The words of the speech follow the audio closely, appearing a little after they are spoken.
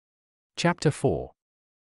Chapter 4.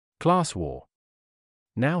 Class War.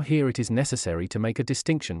 Now here it is necessary to make a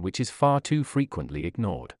distinction which is far too frequently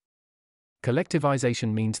ignored.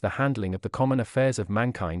 Collectivization means the handling of the common affairs of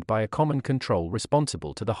mankind by a common control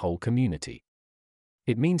responsible to the whole community.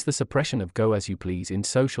 It means the suppression of go as you please in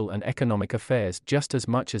social and economic affairs just as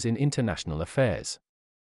much as in international affairs.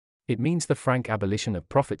 It means the frank abolition of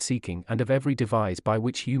profit-seeking and of every device by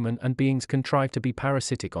which human beings contrive to be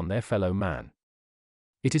parasitic on their fellow man.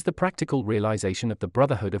 It is the practical realization of the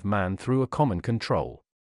brotherhood of man through a common control.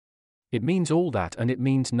 It means all that, and it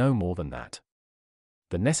means no more than that.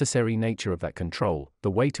 The necessary nature of that control,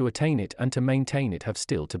 the way to attain it and to maintain it have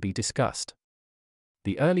still to be discussed.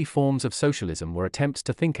 The early forms of socialism were attempts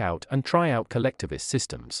to think out and try out collectivist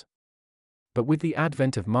systems. But with the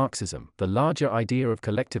advent of Marxism, the larger idea of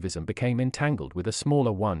collectivism became entangled with a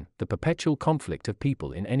smaller one, the perpetual conflict of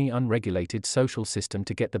people in any unregulated social system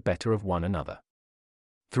to get the better of one another.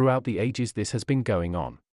 Throughout the ages this has been going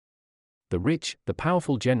on. The rich, the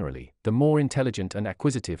powerful generally, the more intelligent and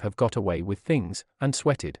acquisitive have got away with things, and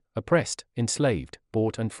sweated, oppressed, enslaved,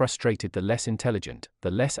 bought and frustrated the less intelligent,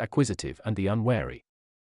 the less acquisitive and the unwary.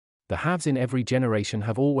 The haves in every generation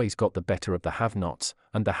have always got the better of the have-nots,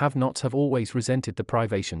 and the have-nots have always resented the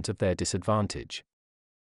privations of their disadvantage.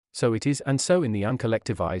 So it is, and so in the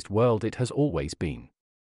uncollectivized world it has always been.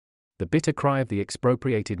 The bitter cry of the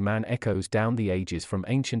expropriated man echoes down the ages from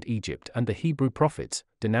ancient Egypt and the Hebrew prophets,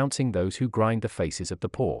 denouncing those who grind the faces of the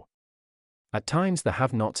poor. At times the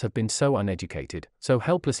have-nots have been so uneducated, so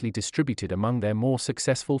helplessly distributed among their more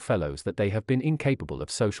successful fellows that they have been incapable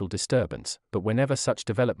of social disturbance, but whenever such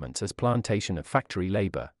developments as plantation of factory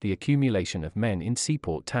labor, the accumulation of men in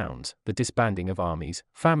seaport towns, the disbanding of armies,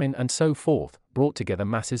 famine and so forth, brought together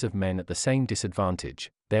masses of men at the same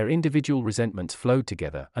disadvantage, their individual resentments flowed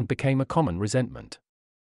together and became a common resentment.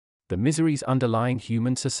 The miseries underlying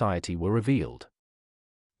human society were revealed.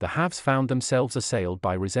 The haves found themselves assailed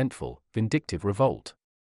by resentful, vindictive revolt.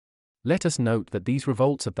 Let us note that these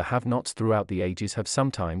revolts of the have-nots throughout the ages have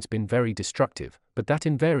sometimes been very destructive, but that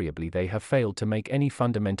invariably they have failed to make any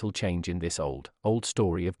fundamental change in this old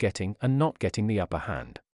story of getting and not getting the upper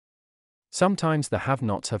hand. Sometimes the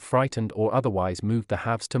have-nots have frightened or otherwise moved the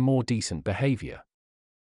haves to more decent behavior.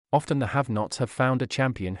 Often the have-nots have found a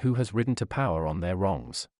champion who has ridden to power on their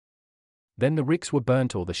wrongs. Then the ricks were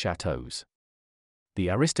burnt or the chateaux. The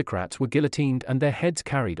aristocrats were guillotined and their heads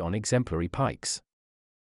carried on exemplary pikes.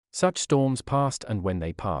 Such storms passed, and when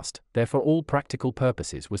they passed, there for all practical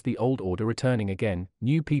purposes was the old order returning again,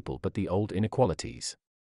 new people but the old inequalities.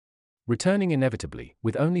 Returning inevitably,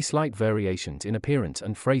 with only slight variations in appearance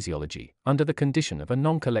and phraseology, under the condition of a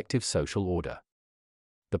non-collective social order.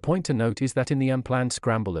 The point to note is that in the unplanned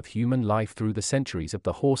scramble of human life through the centuries of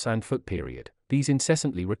the horse and foot period, these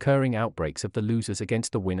incessantly recurring outbreaks of the losers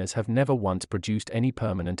against the winners have never once produced any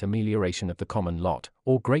permanent amelioration of the common lot,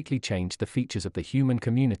 or greatly changed the features of the human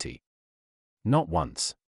community. Not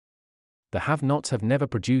once. The have-nots have never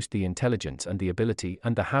produced the intelligence and the ability,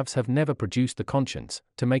 and the haves have never produced the conscience,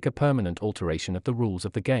 to make a permanent alteration of the rules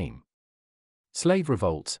of the game. Slave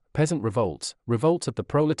revolts, peasant revolts, revolts of the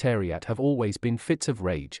proletariat have always been fits of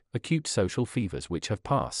rage, acute social fevers which have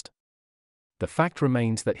passed. The fact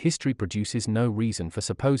remains that history produces no reason for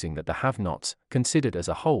supposing that the have-nots, considered as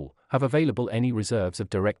a whole, have available any reserves of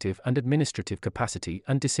directive and administrative capacity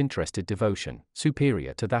and disinterested devotion,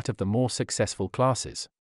 superior to that of the more successful classes.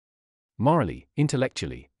 Morally,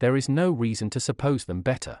 intellectually, there is no reason to suppose them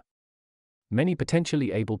better. Many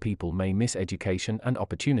potentially able people may miss education and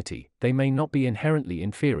opportunity, they may not be inherently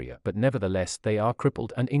inferior, but nevertheless they are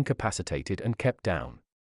crippled and incapacitated and kept down.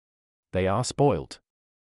 They are spoilt.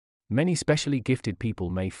 Many specially gifted people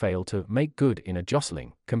may fail to make good in a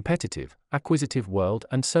jostling, competitive, acquisitive world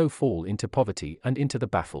and so fall into poverty and into the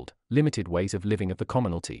baffled, limited ways of living of the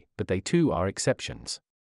commonalty, but they too are exceptions.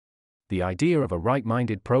 The idea of a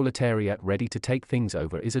right-minded proletariat ready to take things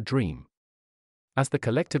over is a dream. As the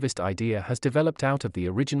collectivist idea has developed out of the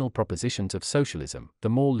original propositions of socialism, the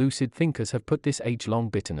more lucid thinkers have put this age-long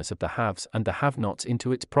bitterness of the haves and the have-nots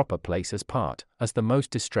into its proper place as part, as the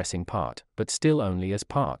most distressing part, but still only as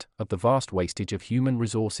part, of the vast wastage of human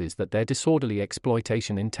resources that their disorderly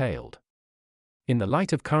exploitation entailed. In the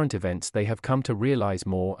light of current events they have come to realize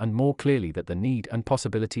more and more clearly that the need and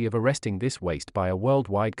possibility of arresting this waste by a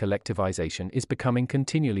worldwide collectivization is becoming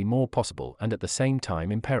continually more possible and at the same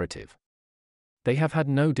time imperative. They have had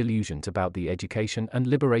no delusions about the education and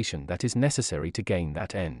liberation that is necessary to gain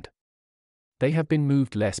that end. They have been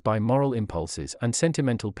moved less by moral impulses and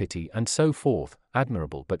sentimental pity and so forth,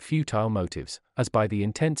 admirable but futile motives, as by the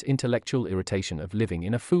intense intellectual irritation of living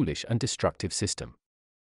in a foolish and destructive system.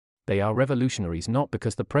 They are revolutionaries not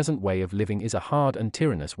because the present way of living is a hard and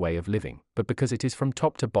tyrannous way of living, but because it is from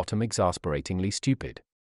top to bottom exasperatingly stupid.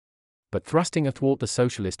 But thrusting athwart the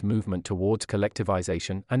socialist movement towards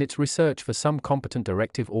collectivization and its research for some competent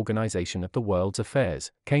directive organization of the world's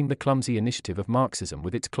affairs, came the clumsy initiative of Marxism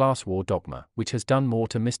with its class war dogma, which has done more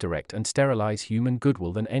to misdirect and sterilize human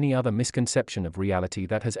goodwill than any other misconception of reality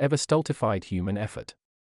that has ever stultified human effort.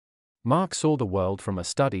 Marx saw the world from a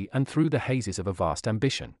study and through the hazes of a vast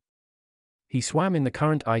ambition. He swam in the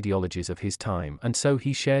current ideologies of his time, and so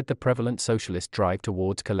he shared the prevalent socialist drive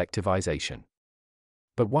towards collectivization.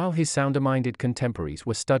 But while his sounder-minded contemporaries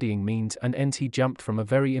were studying means and ends, he jumped from a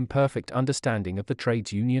very imperfect understanding of the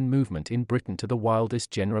trades union movement in Britain to the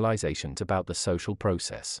wildest generalizations about the social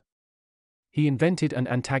process. He invented and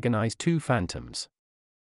antagonized two phantoms.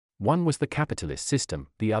 One was the capitalist system,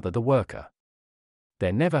 the other the worker.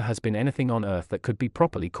 There never has been anything on earth that could be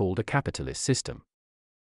properly called a capitalist system.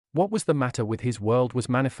 What was the matter with his world was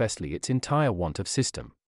manifestly its entire want of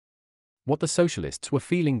system. What the socialists were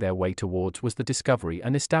feeling their way towards was the discovery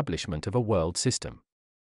and establishment of a world system.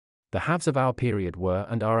 The haves of our period were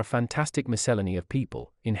and are a fantastic miscellany of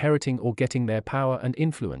people, inheriting or getting their power and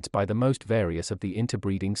influence by the most various of the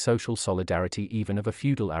interbreeding social solidarity even of a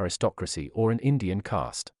feudal aristocracy or an Indian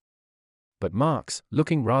caste. But Marx,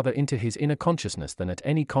 looking rather into his inner consciousness than at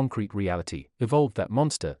any concrete reality, evolved that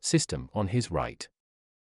monster system on his right.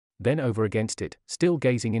 Then over against it, still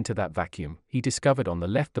gazing into that vacuum, he discovered on the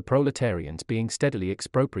left the proletarians being steadily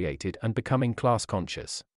expropriated and becoming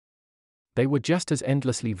class-conscious. They were just as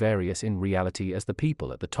endlessly various in reality as the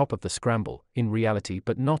people at the top of the scramble, in reality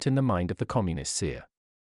but not in the mind of the communist seer.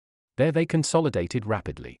 There they consolidated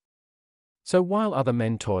rapidly. So while other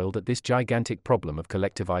men toiled at this gigantic problem of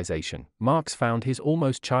collectivization, Marx found his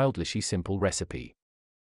almost childishly simple recipe.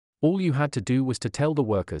 All you had to do was to tell the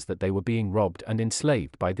workers that they were being robbed and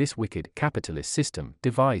enslaved by this wicked capitalist system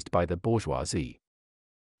devised by the bourgeoisie.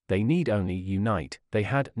 They need only unite, they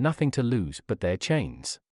had nothing to lose but their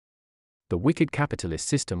chains. The wicked capitalist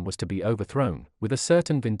system was to be overthrown, with a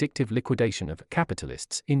certain vindictive liquidation of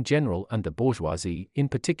capitalists in general and the bourgeoisie in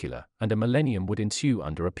particular, and a millennium would ensue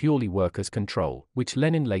under a purely workers' control, which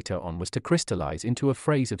Lenin later on was to crystallize into a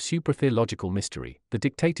phrase of supra-theological mystery, the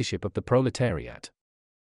dictatorship of the proletariat.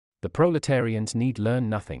 The proletarians need learn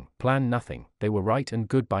nothing, plan nothing, they were right and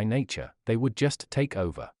good by nature, they would just take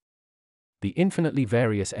over. The infinitely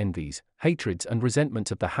various envies, hatreds and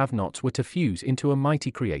resentments of the have-nots were to fuse into a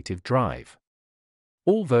mighty creative drive.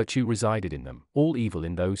 All virtue resided in them, all evil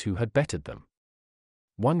in those who had bettered them.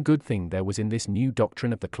 One good thing there was in this new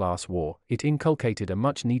doctrine of the class war, it inculcated a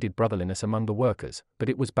much-needed brotherliness among the workers, but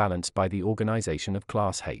it was balanced by the organization of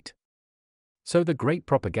class hate. So the great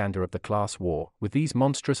propaganda of the class war, with these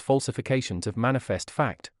monstrous falsifications of manifest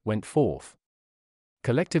fact, went forth.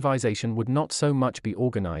 Collectivization would not so much be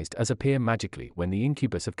organized as appear magically when the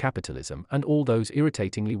incubus of capitalism and all those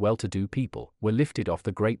irritatingly well-to-do people were lifted off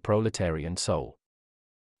the great proletarian soul.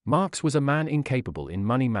 Marx was a man incapable in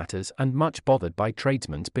money matters and much bothered by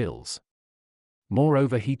tradesmen's bills.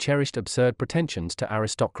 Moreover, he cherished absurd pretensions to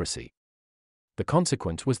aristocracy. The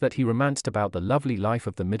consequence was that he romanced about the lovely life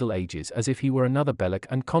of the Middle Ages as if he were another Belloc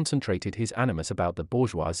and concentrated his animus about the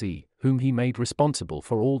bourgeoisie, whom he made responsible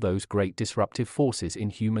for all those great disruptive forces in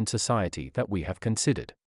human society that we have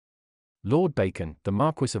considered. Lord Bacon, the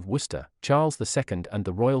Marquis of Worcester, Charles II and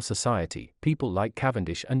the Royal Society, people like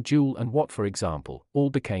Cavendish and Joule and Watt for example, all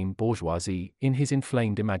became bourgeoisie in his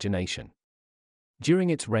inflamed imagination.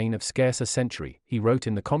 During its reign of scarce a century, he wrote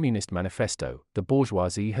in the Communist Manifesto, the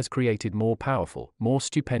bourgeoisie has created more powerful, more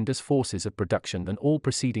stupendous forces of production than all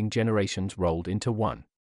preceding generations rolled into one.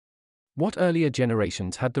 What earlier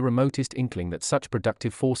generations had the remotest inkling that such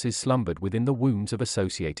productive forces slumbered within the wombs of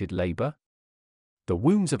associated labor? The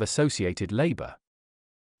wombs of associated labor.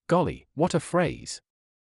 Golly, what a phrase!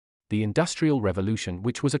 The Industrial Revolution,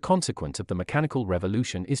 which was a consequence of the Mechanical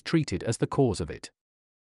Revolution, is treated as the cause of it.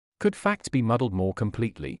 Could facts be muddled more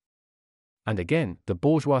completely? And again, the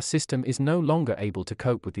bourgeois system is no longer able to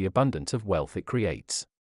cope with the abundance of wealth it creates.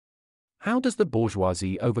 How does the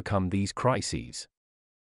bourgeoisie overcome these crises?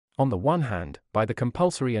 On the one hand, by the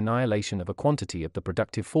compulsory annihilation of a quantity of the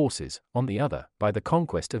productive forces, on the other, by the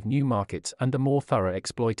conquest of new markets and the more thorough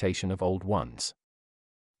exploitation of old ones.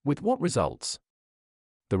 With what results?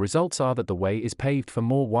 The results are that the way is paved for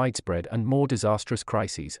more widespread and more disastrous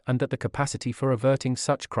crises, and that the capacity for averting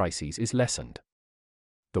such crises is lessened.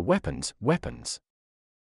 The weapons.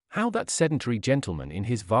 How that sedentary gentleman in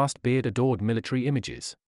his vast beard adored military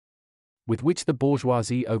images, with which the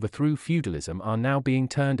bourgeoisie overthrew feudalism, are now being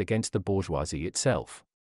turned against the bourgeoisie itself.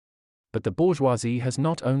 But the bourgeoisie has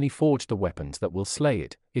not only forged the weapons that will slay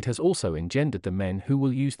it, it has also engendered the men who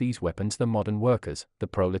will use these weapons, the modern workers, the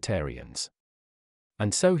proletarians.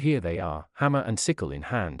 And so here they are, hammer and sickle in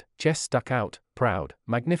hand, chests stuck out, proud,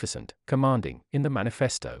 magnificent, commanding, in the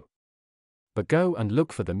manifesto. But go and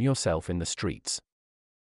look for them yourself in the streets.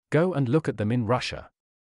 Go and look at them in Russia.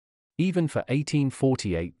 Even for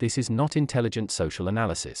 1848, this is not intelligent social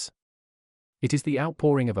analysis. It is the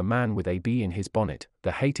outpouring of a man with a bee in his bonnet,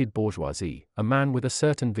 the hated bourgeoisie, a man with a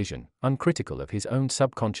certain vision, uncritical of his own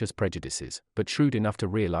subconscious prejudices, but shrewd enough to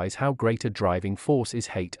realize how great a driving force is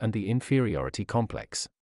hate and the inferiority complex.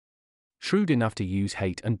 Shrewd enough to use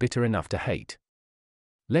hate and bitter enough to hate.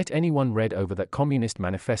 Let anyone read over that communist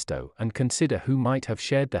manifesto and consider who might have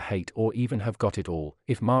shared the hate or even have got it all,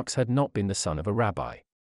 if Marx had not been the son of a rabbi.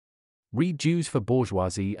 Read Jews for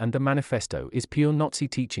Bourgeoisie, and the manifesto is pure Nazi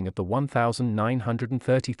teaching of the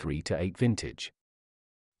 1933-8 vintage.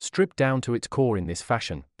 Stripped down to its core in this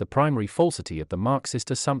fashion, the primary falsity of the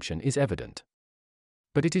Marxist assumption is evident.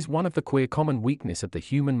 But it is one of the queer common weakness of the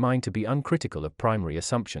human mind to be uncritical of primary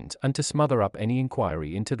assumptions and to smother up any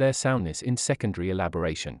inquiry into their soundness in secondary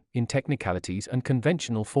elaboration, in technicalities and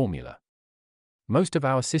conventional formula. Most of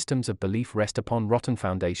our systems of belief rest upon rotten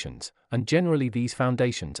foundations, and generally these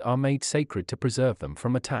foundations are made sacred to preserve them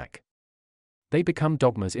from attack. They become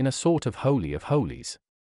dogmas in a sort of holy of holies.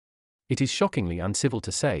 It is shockingly uncivil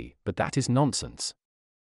to say, but that is nonsense.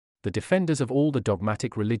 The defenders of all the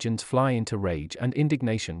dogmatic religions fly into rage and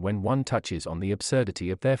indignation when one touches on the absurdity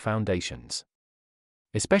of their foundations.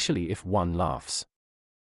 Especially if one laughs.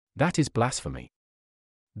 That is blasphemy.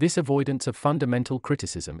 This avoidance of fundamental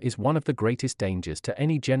criticism is one of the greatest dangers to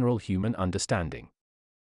any general human understanding.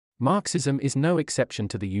 Marxism is no exception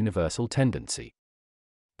to the universal tendency.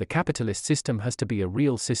 The capitalist system has to be a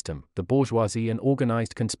real system, the bourgeoisie an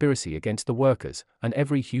organized conspiracy against the workers, and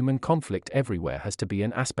every human conflict everywhere has to be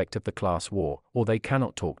an aspect of the class war, or they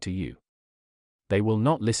cannot talk to you. They will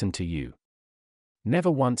not listen to you. Never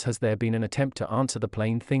once has there been an attempt to answer the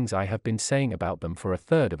plain things I have been saying about them for a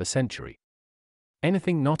third of a century.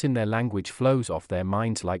 Anything not in their language flows off their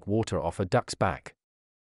minds like water off a duck's back.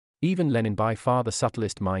 Even Lenin, by far the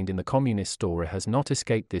subtlest mind in the communist story, has not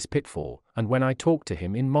escaped this pitfall, and when I talked to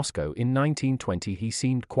him in Moscow in 1920 he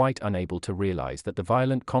seemed quite unable to realize that the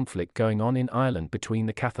violent conflict going on in Ireland between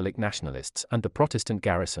the Catholic nationalists and the Protestant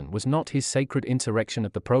garrison was not his sacred insurrection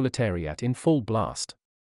of the proletariat in full blast.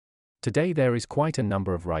 Today there is quite a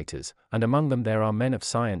number of writers, and among them there are men of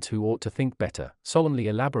science who ought to think better, solemnly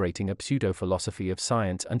elaborating a pseudo-philosophy of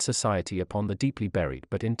science and society upon the deeply buried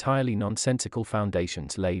but entirely nonsensical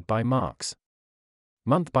foundations laid by Marx.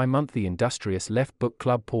 Month by month the industrious Left Book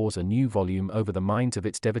Club pours a new volume over the minds of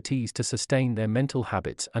its devotees to sustain their mental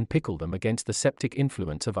habits and pickle them against the septic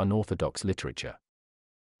influence of unorthodox literature.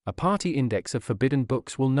 A party index of forbidden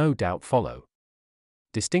books will no doubt follow.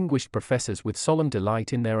 Distinguished professors with solemn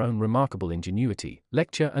delight in their own remarkable ingenuity,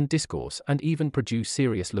 lecture and discourse and even produce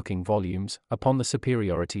serious-looking volumes upon the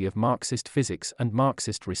superiority of Marxist physics and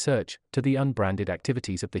Marxist research to the unbranded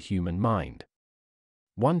activities of the human mind.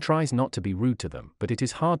 One tries not to be rude to them, but it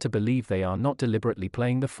is hard to believe they are not deliberately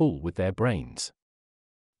playing the fool with their brains.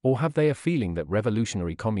 Or have they a feeling that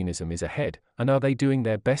revolutionary communism is ahead, and are they doing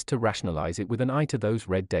their best to rationalize it with an eye to those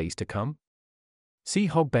red days to come? See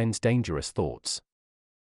Hogben's Dangerous Thoughts.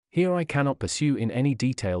 Here I cannot pursue in any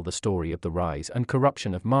detail the story of the rise and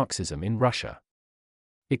corruption of Marxism in Russia.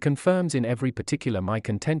 It confirms in every particular my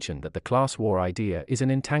contention that the class war idea is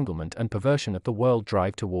an entanglement and perversion of the world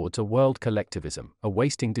drive towards a world collectivism, a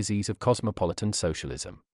wasting disease of cosmopolitan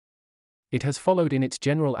socialism. It has followed in its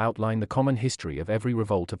general outline the common history of every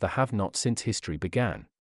revolt of the have-nots since history began.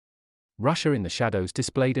 Russia in the shadows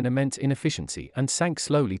displayed an immense inefficiency and sank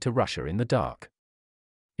slowly to Russia in the dark.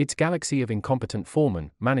 Its galaxy of incompetent foremen,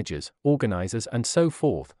 managers, organizers and so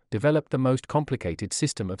forth, developed the most complicated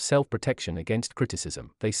system of self-protection against criticism.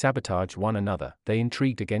 They sabotaged one another, they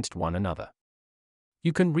intrigued against one another.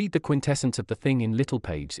 You can read the quintessence of the thing in Little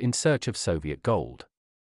Page in Search of Soviet Gold.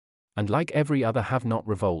 And like every other have-not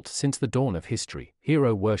revolt since the dawn of history,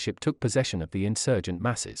 hero worship took possession of the insurgent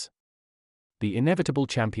masses. The inevitable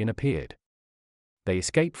champion appeared. They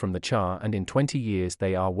escaped from the Tsar, and in 20 years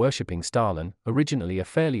they are worshipping Stalin, originally a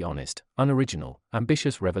fairly honest, unoriginal,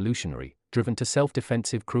 ambitious revolutionary, driven to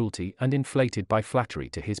self-defensive cruelty and inflated by flattery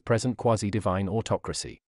to his present quasi-divine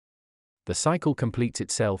autocracy. The cycle completes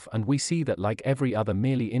itself, and we see that like every other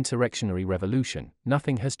merely insurrectionary revolution,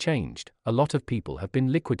 nothing has changed. A lot of people have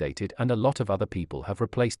been liquidated and a lot of other people have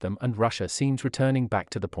replaced them, and Russia seems returning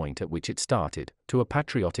back to the point at which it started, to a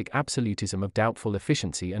patriotic absolutism of doubtful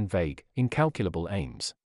efficiency and vague, incalculable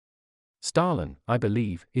aims. Stalin, I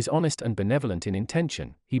believe, is honest and benevolent in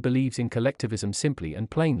intention. He believes in collectivism simply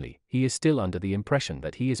and plainly. He is still under the impression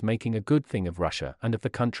that he is making a good thing of Russia and of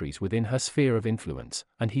the countries within her sphere of influence,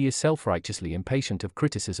 and he is self-righteously impatient of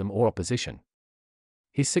criticism or opposition.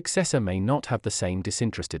 His successor may not have the same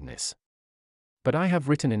disinterestedness. But I have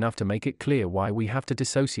written enough to make it clear why we have to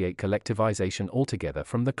dissociate collectivization altogether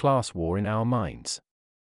from the class war in our minds.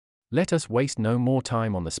 Let us waste no more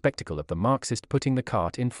time on the spectacle of the Marxist putting the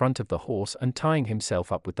cart in front of the horse and tying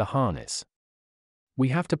himself up with the harness. We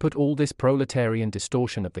have to put all this proletarian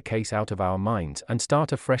distortion of the case out of our minds and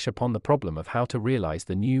start afresh upon the problem of how to realize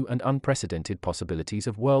the new and unprecedented possibilities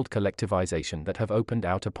of world collectivization that have opened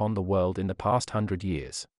out upon the world in the past 100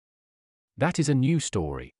 years. That is a new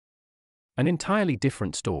story. An entirely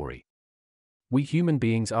different story. We human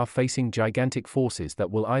beings are facing gigantic forces that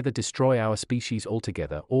will either destroy our species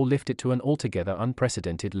altogether or lift it to an altogether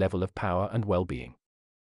unprecedented level of power and well-being.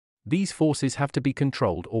 These forces have to be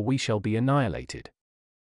controlled or we shall be annihilated.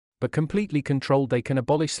 But completely controlled, they can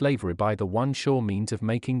abolish slavery by the one sure means of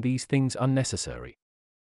making these things unnecessary.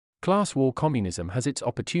 Class war communism has its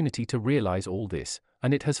opportunity to realize all this,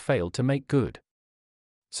 and it has failed to make good.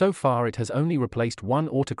 So far it has only replaced one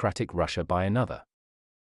autocratic Russia by another.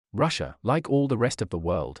 Russia, like all the rest of the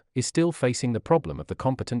world, is still facing the problem of the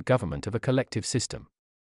competent government of a collective system.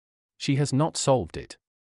 She has not solved it.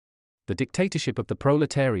 The dictatorship of the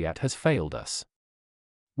proletariat has failed us.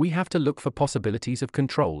 We have to look for possibilities of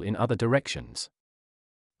control in other directions.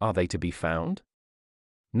 Are they to be found?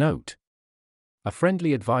 Note: a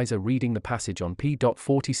friendly advisor reading the passage on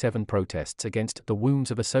p.47 protests against the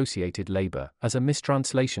wounds of associated labor as a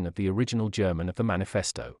mistranslation of the original German of the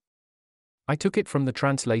manifesto. I took it from the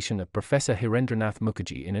translation of Professor Hirendranath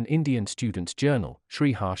Mukherjee in an Indian student's journal,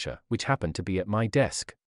 Sri Harsha, which happened to be at my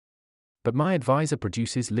desk. But my advisor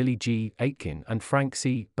produces Lily G. Aitken and Frank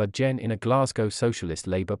C. Budgen in a Glasgow Socialist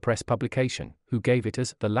Labour Press publication, who gave it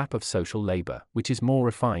as The Lap of Social Labour, which is more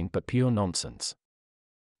refined but pure nonsense.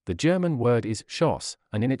 The German word is Schoss,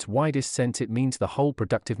 and in its widest sense it means the whole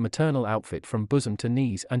productive maternal outfit from bosom to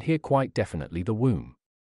knees, and here quite definitely the womb.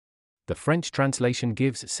 The French translation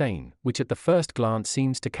gives Sein, which at the first glance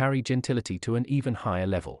seems to carry gentility to an even higher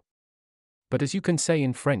level. But as you can say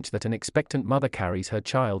in French that an expectant mother carries her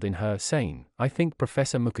child in her sein, I think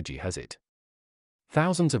Professor Mukherjee has it.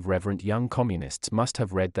 Thousands of reverent young communists must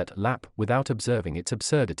have read that lap without observing its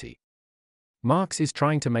absurdity. Marx is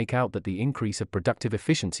trying to make out that the increase of productive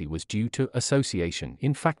efficiency was due to association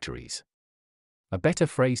in factories. A better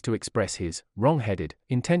phrase to express his wrong-headed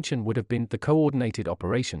intention would have been the coordinated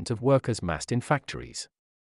operations of workers massed in factories.